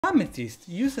Amethyst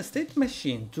uses a state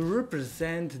machine to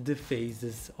represent the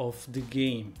phases of the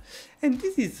game, and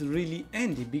this is really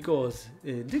handy because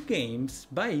the games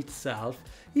by itself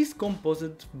is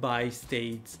composed by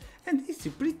states, and it's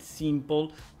pretty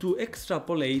simple to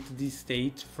extrapolate this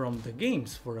state from the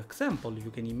games. For example,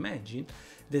 you can imagine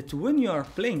that when you are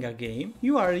playing a game,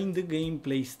 you are in the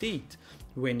gameplay state.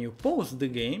 When you pause the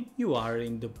game, you are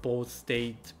in the pause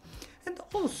state. And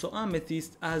also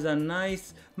Amethyst has a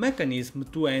nice mechanism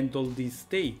to handle these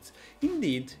states.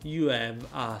 Indeed, you have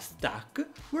a stack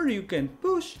where you can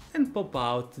push and pop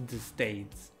out the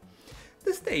states.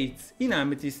 The states in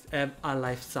Amethyst have a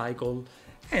life cycle,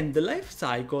 and the life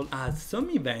cycle has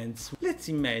some events. Let's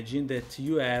imagine that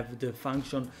you have the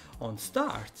function on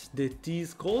start that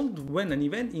is called when an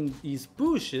event is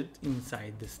pushed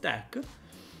inside the stack.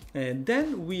 And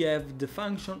then we have the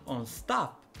function on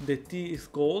stop that is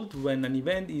called when an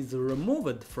event is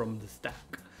removed from the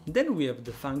stack. Then we have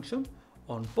the function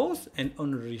on pause and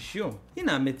on resume. In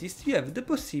Amethyst you have the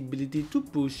possibility to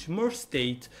push more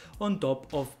states on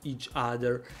top of each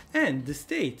other, and the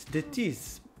state that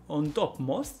is on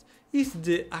topmost is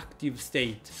the active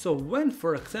state. So when,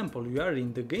 for example, you are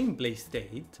in the gameplay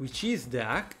state, which is the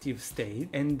active state,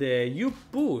 and you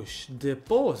push the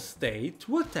pause state,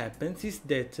 what happens is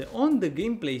that on the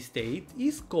gameplay state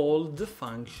is called the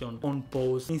function on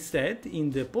pause. Instead, in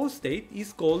the pause state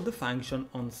is called the function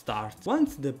on start.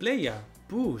 Once the player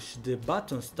push the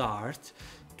button start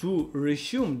to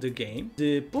resume the game,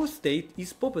 the pause state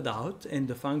is popped out and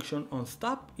the function on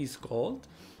stop is called.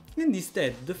 And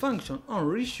instead, the function on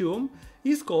resume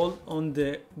is called on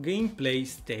the gameplay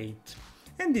state.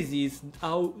 And this is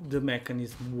how the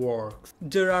mechanism works.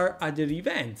 There are other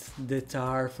events that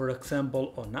are, for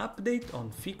example, on update, on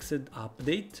fixed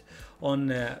update,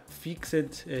 on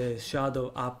fixed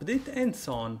shadow update, and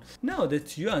so on. Now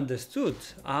that you understood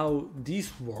how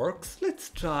this works, let's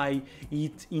try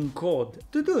it in code.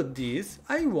 To do this,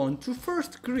 I want to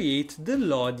first create the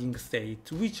loading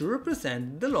state, which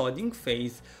represents the loading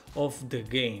phase of the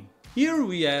game. Here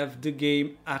we have the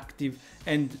game active,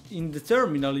 and in the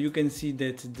terminal you can see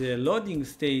that the loading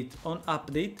state on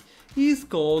update is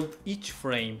called each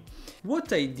frame.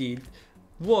 What I did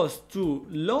was to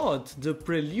load the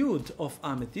prelude of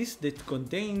Amethyst that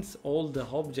contains all the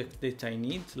objects that I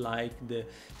need, like the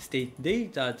state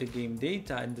data, the game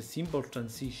data, and the simple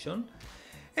transition.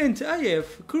 And I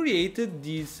have created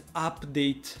this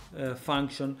update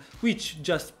function, which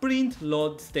just print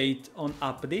load state on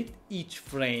update each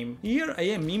frame. Here I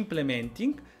am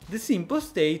implementing the simple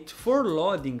state for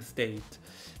loading state.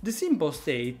 The simple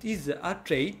state is a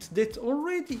trait that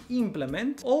already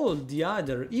implements all the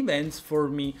other events for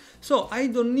me, so I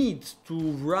don't need to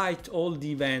write all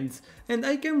the events, and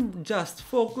I can just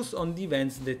focus on the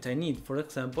events that I need. For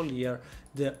example, here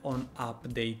the on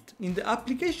update. In the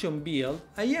application build,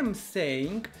 I am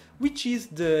saying which is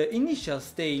the initial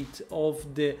state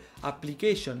of the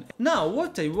application. Now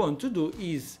what I want to do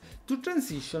is to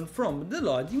transition from the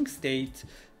loading state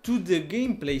to the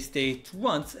gameplay state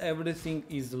once everything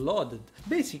is loaded.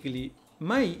 Basically,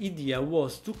 my idea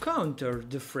was to counter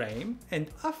the frame and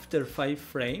after 5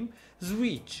 frames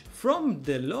switch from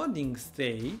the loading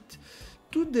state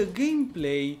to the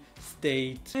gameplay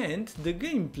state, and the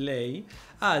gameplay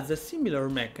has a similar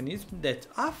mechanism that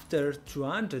after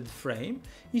 200 frames,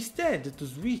 instead to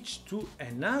switch to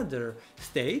another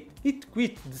state, it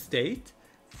quits the state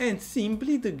and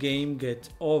simply the game gets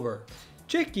over.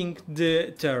 Checking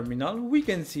the terminal, we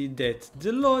can see that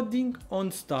the loading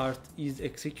on start is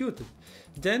executed.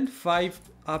 Then 5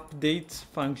 updates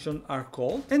function are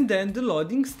called, and then the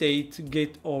loading state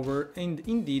get over, and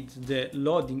indeed the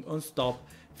loading on stop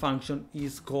function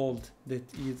is called, that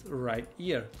is right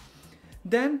here.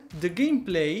 Then the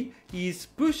gameplay is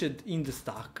pushed in the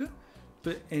stack,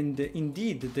 and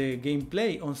indeed the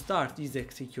gameplay on start is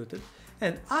executed,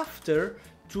 and after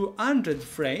 200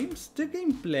 frames the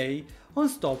gameplay on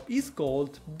stop is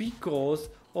called because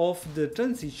of the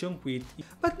transition quit.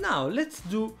 But now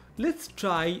let's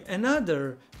try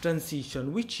another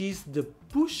transition, which is the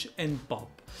push and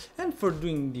pop. And for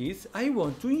doing this I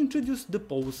want to introduce the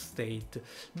pause state,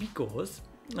 because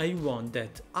I want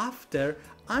that after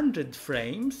 100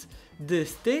 frames the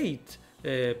state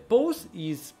pause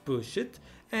is pushed,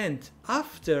 and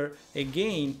after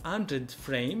again 100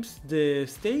 frames the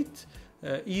state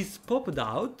is popped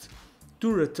out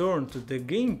to return to the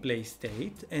gameplay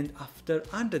state, and after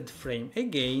 100 frames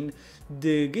again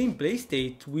the gameplay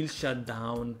state will shut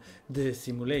down the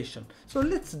simulation. So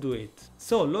let's do it.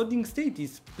 So loading state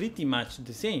is pretty much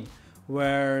the same,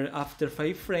 where after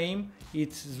 5 frames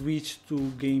it switched to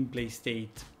gameplay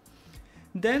state.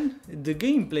 Then the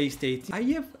gameplay state, I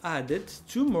have added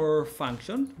two more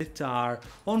functions that are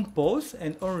on pause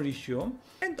and on resume,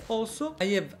 and also I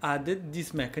have added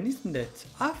this mechanism that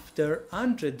after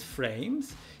 100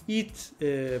 frames it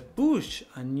push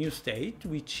a new state,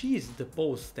 which is the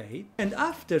pause state, and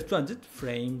after 200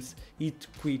 frames it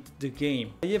quit the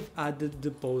game. I have added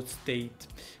the pause state,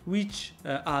 which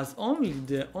has only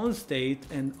the on state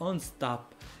and on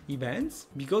stop events,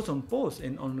 because on pause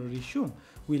and on resume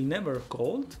will never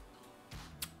called.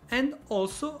 And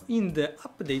also in the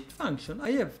update function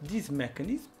I have this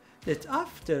mechanism that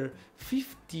after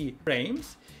 50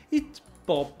 frames it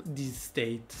pop this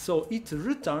state, so it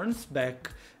returns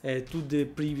back to the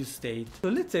previous state. So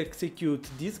let's execute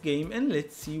this game and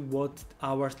let's see what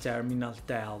our terminal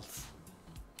tells.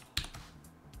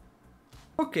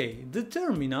 Okay, the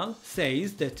terminal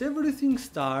says that everything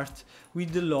starts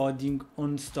with the loading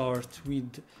on start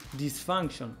with this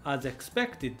function as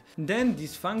expected. Then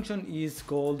this function is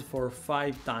called for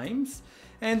 5 times,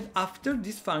 and after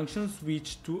this function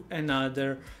switch to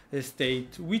another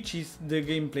state, which is the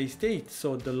gameplay state.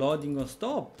 So the loading on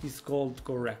stop is called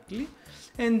correctly,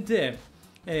 and the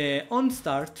on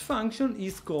start function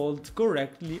is called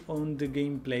correctly on the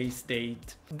gameplay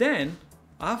state. Then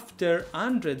after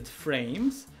 100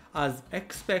 frames, as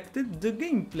expected, the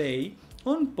gameplay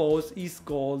on pause is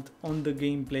called on the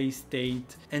gameplay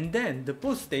state, and then the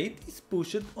pause state is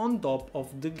pushed on top of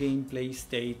the gameplay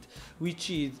state,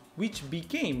 which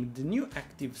became the new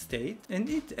active state, and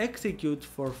it executes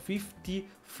for 50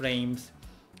 frames.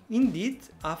 Indeed,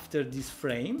 after these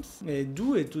frames,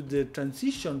 due to the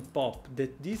transition pop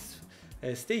that this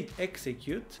state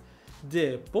executes,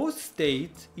 the pause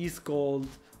state is called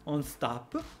on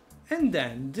stop, and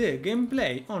then the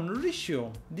gameplay on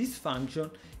resume, this function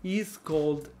is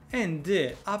called, and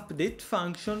the update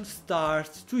function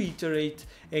starts to iterate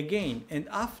again, and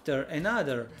after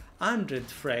another 100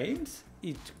 frames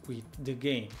it quit the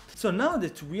game. So now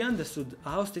that we understood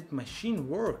how state machine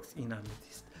works in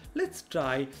Amethyst, let's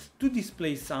try to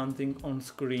display something on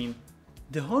screen.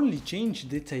 The only change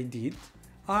that I did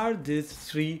are these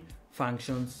 3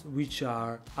 functions, which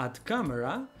are add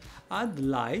camera, add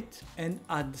light and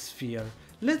add sphere.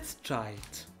 Let's try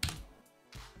it.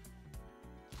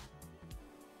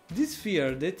 This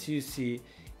sphere that you see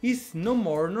is no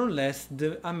more nor less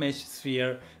a mesh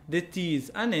sphere that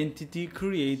is an entity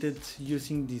created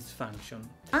using this function.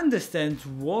 Understand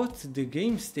what the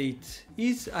game state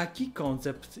is a key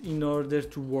concept in order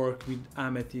to work with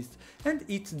Amethyst, and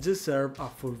it deserves a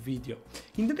full video.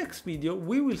 In the next video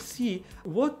we will see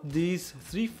what these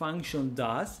 3 functions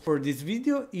does. For this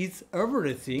video is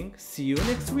everything. See you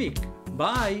next week.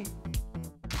 Bye!